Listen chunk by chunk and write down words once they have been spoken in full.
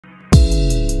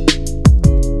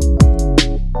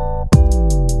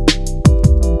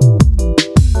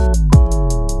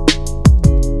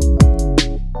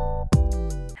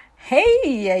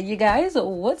Yeah, you guys,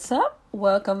 what's up?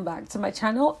 Welcome back to my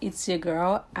channel. It's your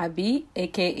girl Abby,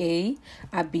 aka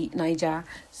Abby Niger.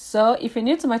 So if you're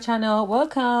new to my channel,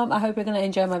 welcome. I hope you're gonna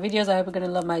enjoy my videos. I hope you're gonna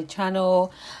love my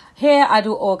channel. Here I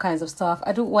do all kinds of stuff.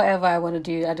 I do whatever I want to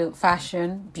do. I do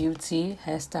fashion, beauty,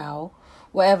 hairstyle,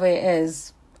 whatever it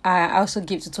is. I also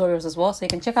give tutorials as well, so you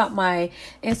can check out my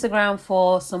Instagram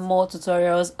for some more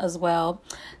tutorials as well.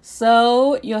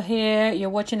 So you're here, you're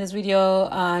watching this video,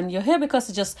 and you're here because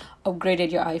you just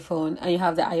upgraded your iPhone and you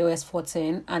have the iOS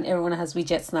 14 and everyone has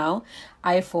widgets now.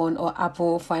 iPhone or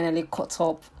Apple finally caught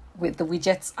up with the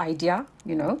widgets idea,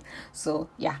 so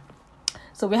yeah.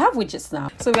 So we have widgets now.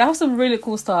 So we have some really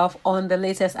cool stuff on the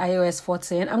latest iOS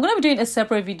 14. I'm going to be doing a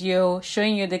separate video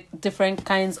showing you the different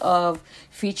kinds of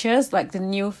features, like the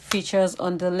new features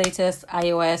on the latest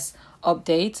iOS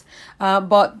update.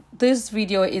 But this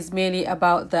video is mainly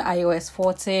about the iOS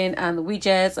 14 and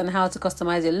widgets and how to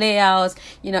customize your layouts.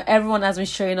 Everyone has been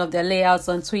showing off their layouts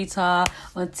on Twitter,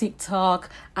 on TikTok.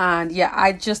 And yeah,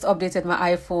 I just updated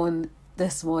my iPhone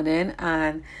this morning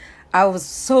and I was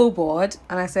so bored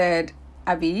and I said,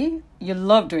 Abby, you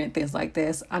love doing things like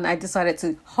this, and I decided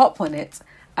to hop on it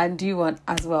and do one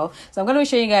as well. So I'm going to be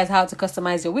showing you guys how to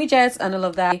customize your widgets and all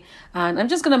of that, and I'm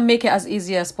just going to make it as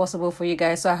easy as possible for you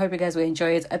guys. So I hope you guys will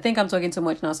enjoy it. I think I'm talking too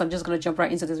much now, so I'm just going to jump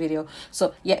right into this video.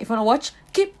 So yeah, if you want to watch,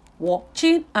 keep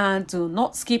watching and do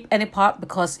not skip any part,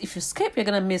 because if you skip, you're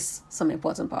going to miss some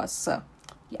important parts. So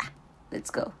yeah,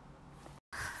 let's go.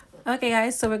 Okay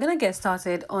guys, so we're gonna get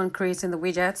started on creating the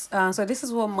widgets. So this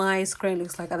is what my screen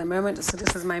looks like at the moment. So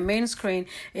this is my main screen.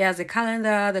 It has the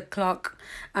calendar, the clock,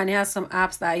 and it has some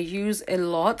apps that I use a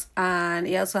lot, and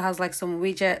it also has like some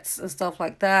widgets and stuff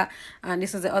like that. And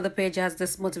this is the other page. It has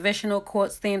this motivational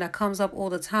quotes thing that comes up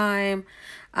all the time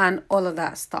and all of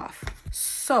that stuff.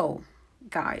 So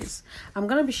guys, I'm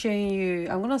gonna be showing you,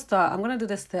 I'm gonna do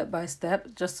this step by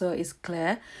step just so it's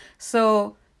clear.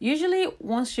 So usually,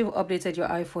 once you've updated your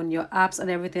iPhone, your apps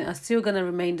and everything are still going to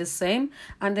remain the same.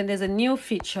 And then there's a new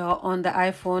feature on the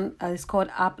iPhone. It's called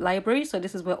App Library. So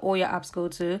this is where all your apps go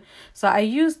to. So I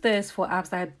use this for apps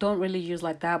that I don't really use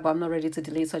like that, but I'm not ready to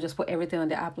delete. So I just put everything on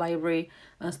the App Library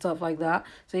and stuff like that.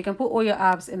 So you can put all your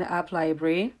apps in the App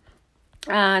Library.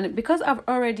 And because I've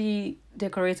already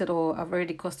decorated or I've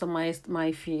already customized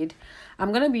my feed,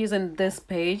 I'm going to be using this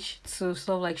page to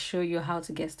sort of like show you how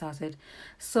to get started.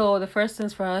 So the first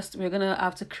things first, we're going to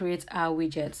have to create our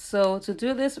widgets. So to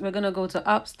do this, we're going to go to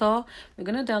App Store. We're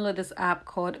going to download this app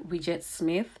called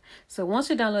Widgetsmith. So once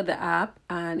you download the app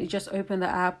and you just open the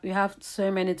app, you have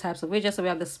so many types of widgets. So we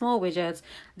have the small widgets.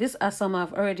 These are some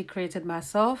I've already created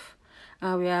myself.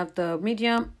 We have the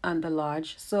medium and the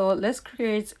large. So let's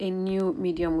create a new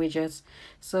medium widget.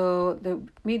 So the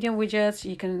medium widgets,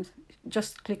 you can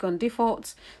just click on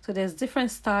default. So there's different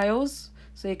styles.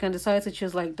 So you can decide to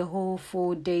choose like the whole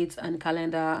full date and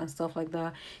calendar and stuff like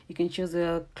that. You can choose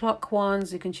the clock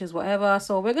ones. You can choose whatever.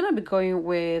 So we're going to be going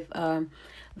with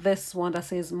this one that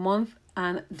says month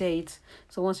and date.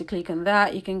 So once you click on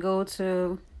that, you can go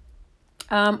to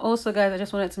also guys, I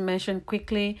just wanted to mention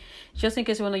quickly, just in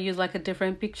case you want to use like a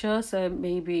different picture. So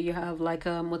maybe you have like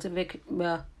a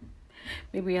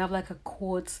maybe you have like a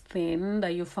quotes thing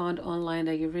that you found online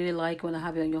that you really like, want to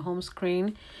have it on your home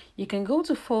screen. You can go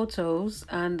to photos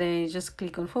and then just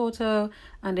click on photo,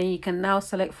 and then you can now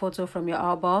select photo from your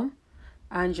album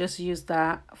and just use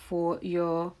that for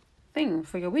your thing,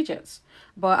 for your widgets.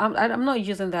 But I'm not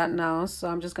using that now, so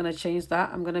I'm just going to change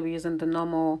that. I'm going to be using the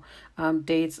normal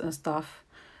dates and stuff.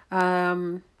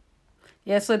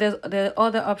 Yeah, so there are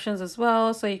other options as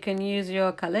well. So you can use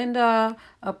your calendar,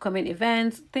 upcoming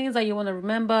events, things that you want to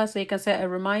remember. So you can set a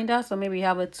reminder. So maybe you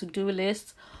have a to-do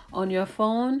list on your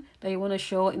phone that you want to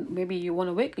show. Maybe you want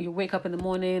to wake up in the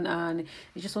morning and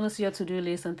you just want to see your to-do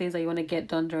list and things that you want to get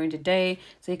done during the day.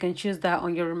 So you can choose that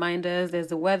on your reminders. There's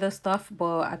the weather stuff,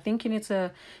 but I think you need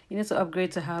to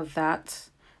upgrade to have that.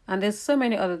 And there's so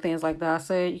many other things like that.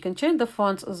 So you can change the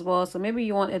font as well. So maybe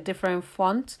you want a different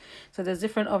font. So there's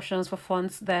different options for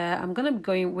fonts there. I'm going to be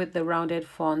going with the rounded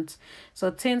font.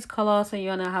 So tint color, so you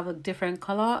want to have a different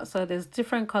color. So there's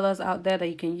different colors out there that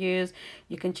you can use.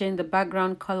 You can change the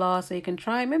background color. So you can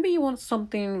try, maybe you want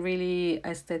something really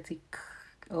aesthetic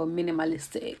or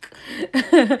minimalistic.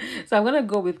 So I'm going to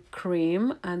go with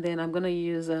cream. And then I'm going to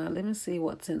use, let me see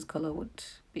what tint color would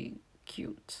be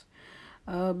cute.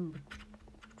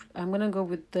 I'm going to go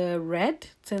with the red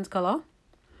tint color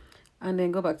and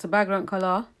then go back to background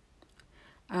color.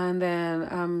 And then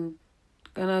I'm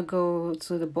going to go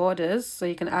to the borders. So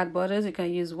you can add borders. You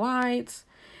can use white,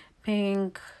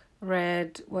 pink,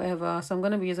 red, whatever. So I'm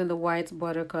going to be using the white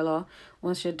border color.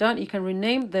 Once you're done, you can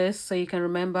rename this so you can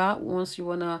remember once you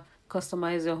want to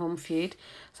customize your home feed.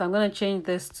 So I'm going to change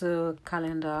this to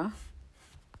calendar.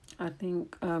 I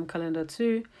think calendar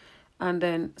 2, and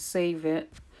then save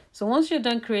it. So once you're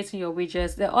done creating your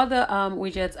widgets, there are other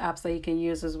widgets apps that you can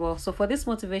use as well. So for this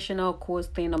motivational quote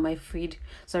thing on my feed,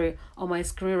 on my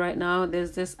screen right now,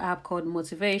 there's this app called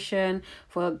Motivation.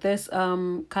 For this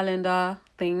calendar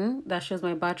thing that shows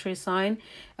my battery sign,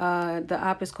 the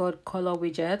app is called Color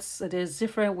Widgets. So there's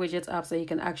different widget apps that you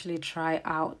can actually try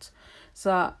out.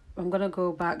 So I'm going to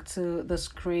go back to the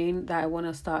screen that I want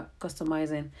to start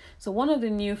customizing. So one of the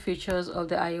new features of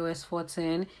the iOS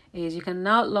 14 is you can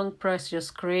now long press your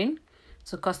screen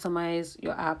to customize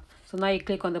your app. So now you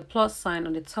click on the plus sign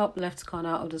on the top left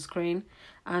corner of the screen,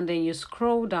 and then you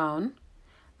scroll down,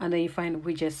 and then you find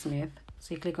Widgetsmith.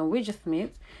 So you click on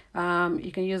Widgetsmith.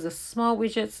 You can use the small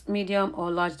widgets, medium or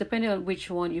large, depending on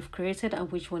which one you've created and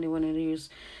which one you want to use.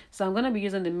 So I'm going to be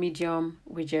using the medium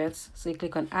widgets. So you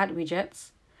click on Add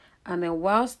Widgets. And then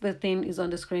whilst the thing is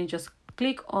on the screen, just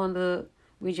click on the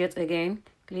widget again,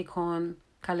 click on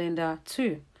calendar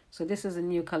 2. So this is a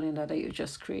new calendar that you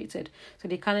just created. So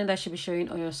the calendar should be showing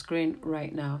on your screen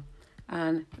right now.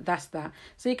 And that's that.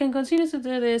 So you can continue to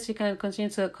do this. You can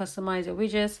continue to customize your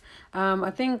widgets.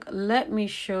 I think let me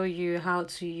show you how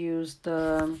to use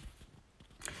the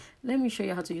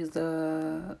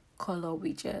color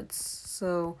widgets.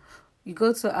 So you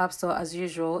go to App Store as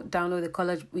usual, download the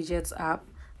Color Widgets app.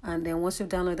 And then once you've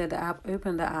downloaded the app,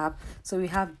 open the app. So we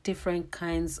have different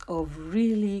kinds of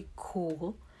really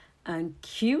cool and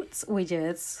cute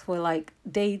widgets for like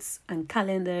dates and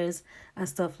calendars and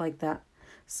stuff like that.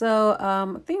 So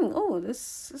I think, oh,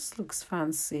 this looks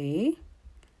fancy.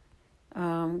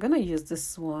 I'm gonna use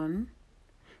this one.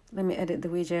 Let me edit the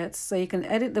widgets. So you can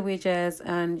edit the widgets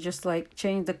and just like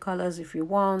change the colors if you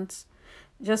want.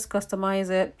 Just customize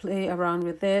it, play around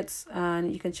with it,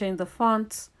 and you can change the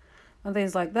fonts and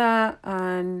things like that.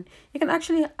 And you can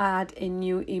actually add a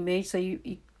new image. So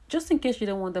you just in case you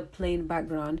don't want the plain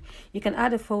background, you can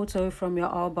add a photo from your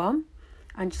album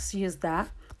and just use that.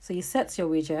 So you set your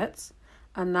widgets,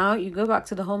 and now you go back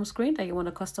to the home screen that you want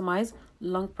to customize,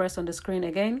 long press on the screen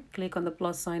again, click on the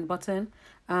plus sign button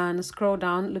and scroll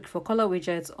down, look for color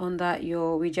widgets under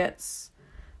your widgets.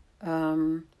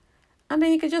 And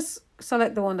then you can just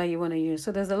select the one that you want to use.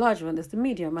 So there's the large one, there's the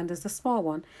medium, and there's the small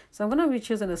one. So I'm going to be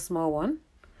choosing the small one.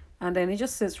 And then it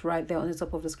just sits right there on the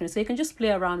top of the screen. So you can just play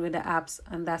around with the apps,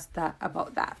 and that's that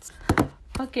about that.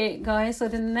 Okay, guys, so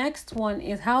the next one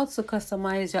is how to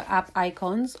customize your app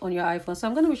icons on your iPhone. So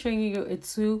I'm going to be showing you a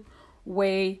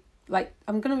two-way,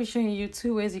 I'm going to be showing you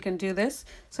 2 ways you can do this.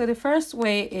 So the first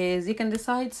way is you can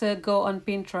decide to go on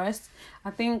Pinterest.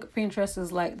 I think Pinterest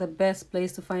is like the best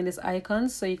place to find these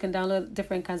icons. So you can download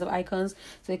different kinds of icons.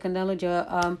 So you can download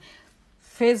your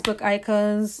Facebook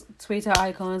icons, Twitter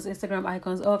icons, Instagram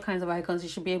icons, all kinds of icons. You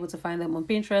should be able to find them on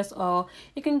Pinterest, or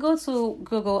you can go to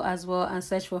Google as well and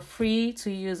search for free to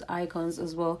use icons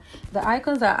as well. The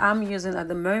icons that I'm using at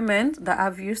the moment that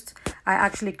I've used, I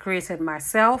actually created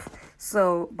myself.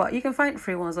 So, but you can find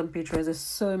free ones on Pinterest. There's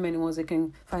so many ones you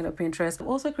can find on Pinterest. I've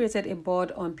also created a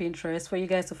board on Pinterest for you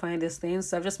guys to find these things.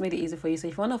 So I've just made it easy for you. So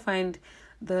if you want to find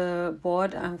the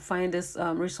board and find this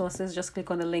resources, just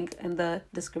click on the link in the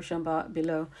description bar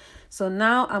below. So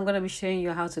now I'm going to be showing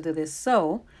you how to do this.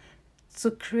 So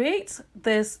to create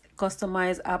this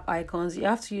customized app icons, you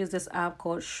have to use this app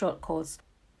called Shortcuts.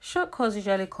 Shortcuts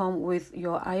usually come with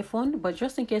your iPhone, but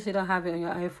just in case you don't have it on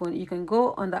your iPhone, you can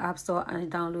go on the App Store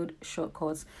and download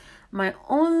Shortcuts. My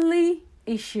only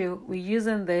issue with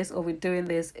using this or with doing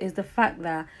this is the fact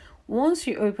that once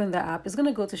you open the app, it's going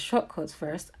to go to Shortcuts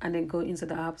first and then go into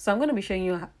the app. So I'm going to be showing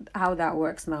you how that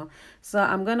works now. So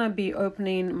I'm going to be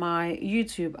opening my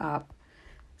YouTube app.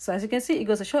 So as you can see, it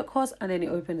goes to Shortcuts and then you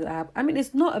open the app. I mean,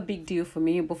 it's not a big deal for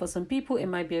me, but for some people, it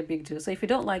might be a big deal. So if you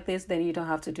don't like this, then you don't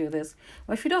have to do this.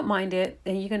 But if you don't mind it,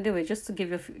 then you can do it just to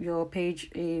give your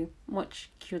page a much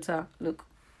cuter look.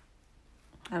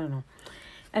 I don't know.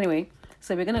 Anyway,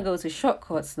 so we're going to go to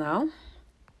Shortcuts now.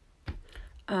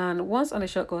 And once on the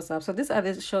Shortcuts app, so these are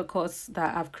the shortcuts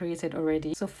that I've created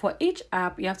already. So for each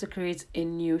app, you have to create a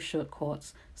new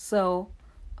shortcut. So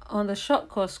on the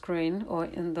shortcut screen or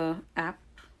in the app,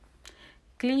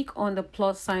 click on the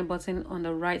plus sign button on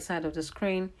the right side of the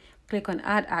screen, click on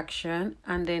add action,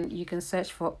 and then you can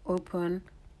search for open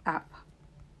app.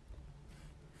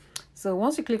 So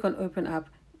once you click on open app,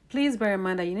 please bear in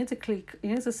mind that you need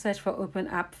to search for open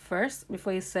app first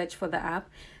before you search for the app.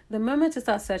 The moment you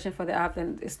start searching for the app,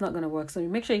 then it's not going to work. So you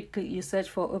make sure you search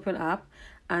for open app,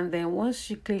 and then once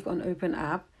you click on open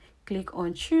app, click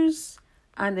on choose,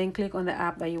 and then click on the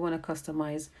app that you want to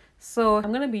customize. So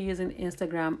I'm going to be using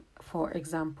Instagram for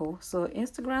example. So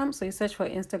Instagram, so you search for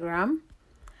Instagram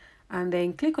and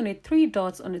then click on the three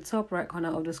dots on the top right corner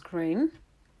of the screen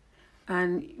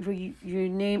and you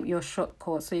name your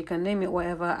shortcut. So you can name it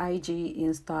whatever, IG,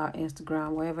 Insta,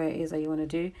 Instagram, whatever it is that you want to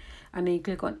do. And then you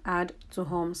click on add to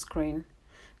home screen.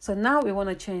 So now we want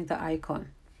to change the icon.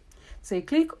 So you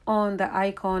click on the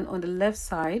icon on the left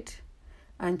side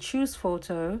and choose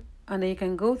photo, and then you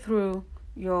can go through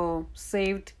your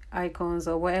saved icons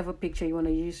or whatever picture you want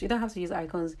to use. You don't have to use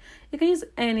icons. You can use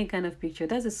any kind of picture.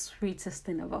 That's the sweetest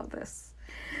thing about this.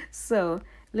 So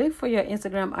look for your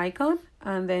Instagram icon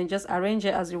and then just arrange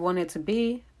it as you want it to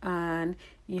be, and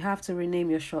you have to rename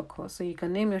your shortcut. So you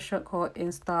can name your shortcut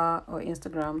Insta or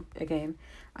Instagram again,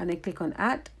 and then click on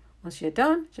add. Once you're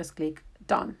done, just click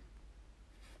done.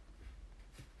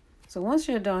 So once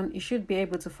you're done, you should be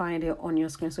able to find it on your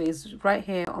screen. So it's right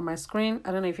here on my screen.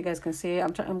 I don't know if you guys can see it.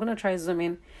 I'm going to try zoom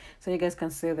in so you guys can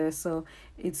see this. So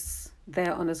it's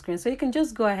there on the screen. So you can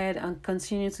just go ahead and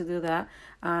continue to do that.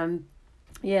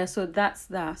 Yeah, so that's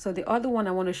that. So the other one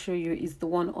I want to show you is the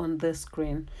one on the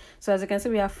screen. So as you can see,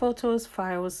 we have photos,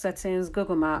 files, settings,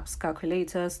 Google Maps,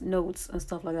 calculators, notes, and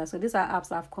stuff like that. So these are apps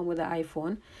that have come with the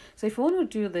iPhone. So if you want to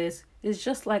do this, it's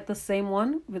just like the same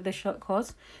one with the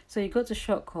shortcuts. So you go to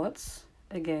shortcuts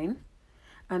again,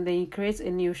 and then you create a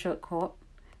new shortcut,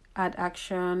 add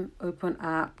action, open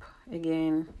app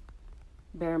again,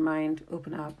 bear in mind,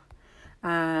 open app.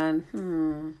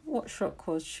 And what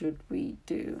shortcuts should we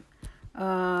do?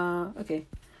 Okay,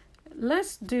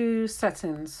 let's do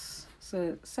settings.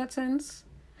 So settings,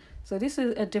 so this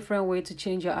is a different way to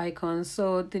change your icons.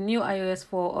 So the new iOS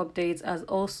 4 updates has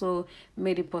also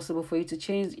made it possible for you to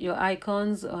change your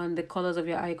icons and the colors of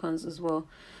your icons as well.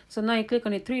 So now you click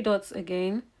on the three dots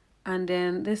again, and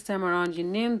then this time around you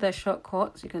name the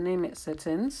shortcut. So you can name it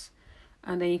settings,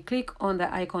 and then you click on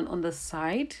the icon on the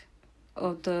side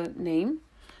of the name.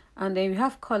 And then you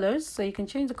have colors, so you can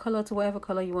change the color to whatever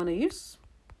color you want to use,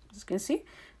 as you can see.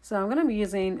 So I'm going to be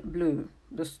using blue.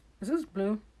 Is this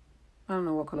blue? I don't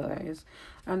know what color that is.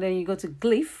 And then you go to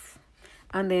glyph,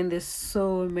 and then there's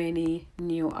so many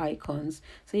new icons.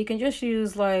 So you can just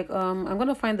use like, I'm going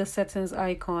to find the settings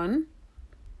icon,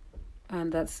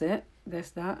 and that's it.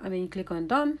 There's that. And then you click on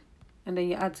done, and then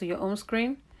you add to your home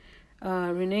screen.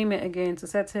 Rename it again to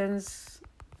settings,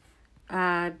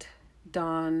 add,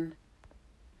 done.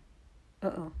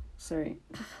 Sorry.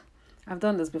 I've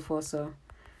done this before, so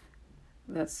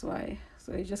that's why.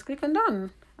 So you just click on done.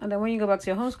 And then when you go back to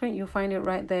your home screen, you'll find it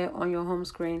right there on your home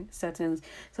screen settings.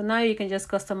 So now you can just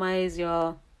customize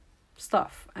your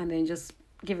stuff and then just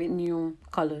give it new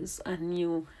colors and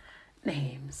new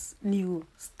names, new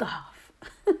stuff.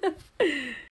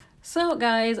 So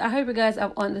guys, I hope you guys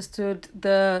have understood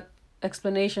the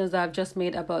explanations that I've just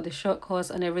made about the shortcuts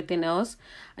and everything else.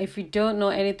 If you don't know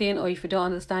anything or if you don't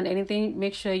understand anything,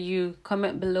 make sure you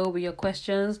comment below with your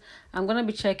questions. I'm going to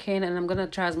be checking and I'm going to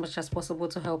try as much as possible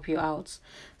to help you out.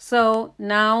 So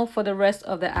now for the rest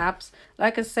of the apps,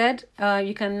 like I said,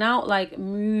 you can now like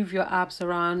move your apps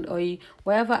around, or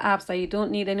whatever apps that you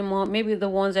don't need anymore, maybe the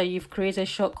ones that you've created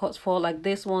shortcuts for, like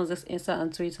this Insta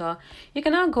and Twitter, you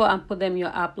can now go and put them in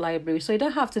your app library. So you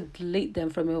don't have to delete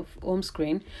them from your home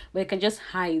screen, but you can just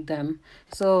hide them.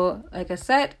 So like I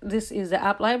said, this is the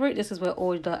app library. This is where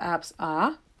all the apps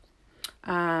are.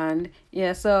 And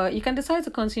yeah, so you can decide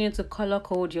to continue to color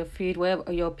code your feed,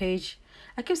 wherever your page.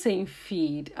 I keep saying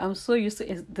feed. I'm so used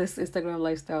to this Instagram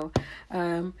lifestyle.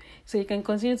 So you can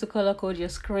continue to color code your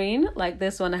screen. Like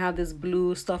this one, I have this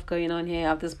blue stuff going on here. I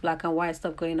have this black and white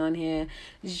stuff going on here.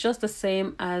 It's just the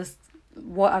same as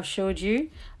what I've showed you.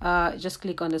 Just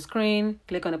click on the screen,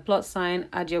 click on the plus sign,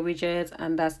 add your widgets,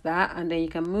 and that's that. And then you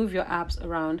can move your apps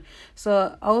around.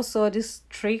 So also this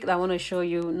trick that I want to show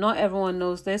you, not everyone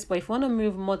knows this, but if you want to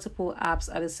move multiple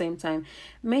apps at the same time,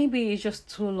 maybe it's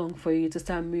just too long for you to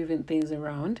start moving things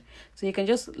around. So you can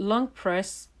just long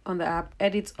press on the app,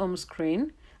 edit home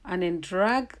screen, and then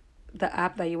drag the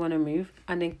app that you want to move,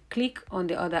 and then click on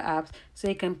the other apps so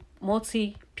you can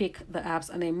pick the apps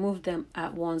and then move them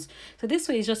at once. So this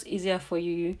way is just easier for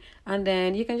you, and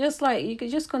then you can just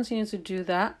continue to do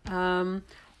that.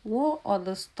 What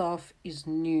other stuff is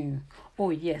new?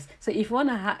 Oh yes, so if you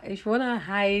wanna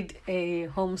hide a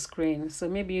home screen, so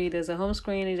maybe there's a home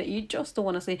screen that you just don't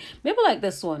want to see, maybe like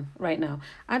this one right now.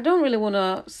 I don't really want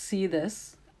to see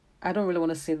this. I don't really want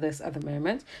to see this at the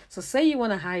moment. So say you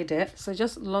want to hide it. So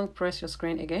just long press your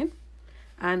screen again,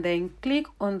 and then click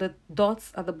on the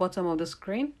dots at the bottom of the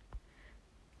screen.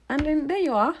 And then there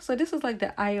you are. So this is like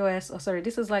the iOS,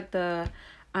 this is like the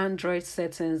Android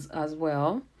settings as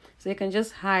well. So you can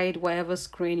just hide whatever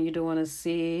screen you don't want to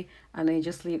see, and then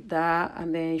just leave that.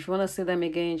 And then if you want to see them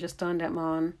again, just turn them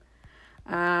on.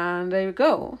 And there you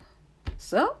go.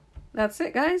 So that's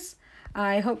it, guys.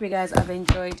 I hope you guys have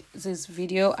enjoyed this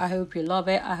video. I hope you love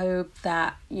it. I hope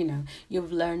that, you know,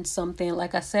 you've learned something.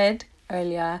 Like I said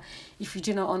earlier, if you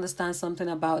do not understand something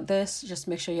about this, just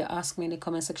make sure you ask me in the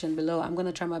comment section below. I'm going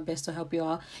to try my best to help you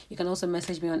out. You can also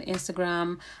message me on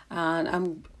Instagram, and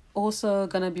I'm also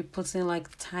gonna be putting like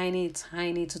tiny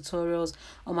tutorials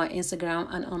on my Instagram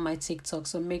and on my TikTok,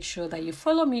 so make sure that you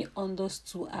follow me on those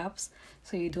two apps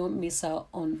so you don't miss out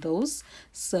on those.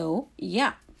 So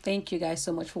yeah, thank you guys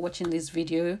so much for watching this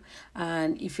video,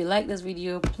 and if you like this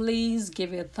video, please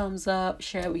give it a thumbs up,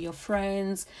 share it with your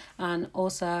friends, and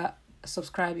also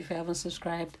subscribe if you haven't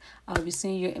subscribed. I'll be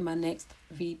seeing you in my next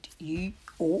video.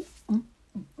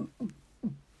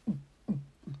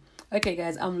 Okay,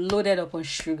 guys, I'm loaded up on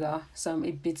sugar, so I'm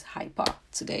a bit hyper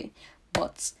today.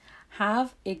 But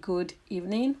have a good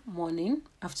evening, morning,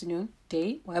 afternoon,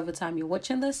 day, whatever time you're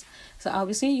watching this. So I'll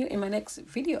be seeing you in my next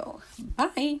video.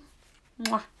 Bye.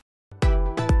 Mwah.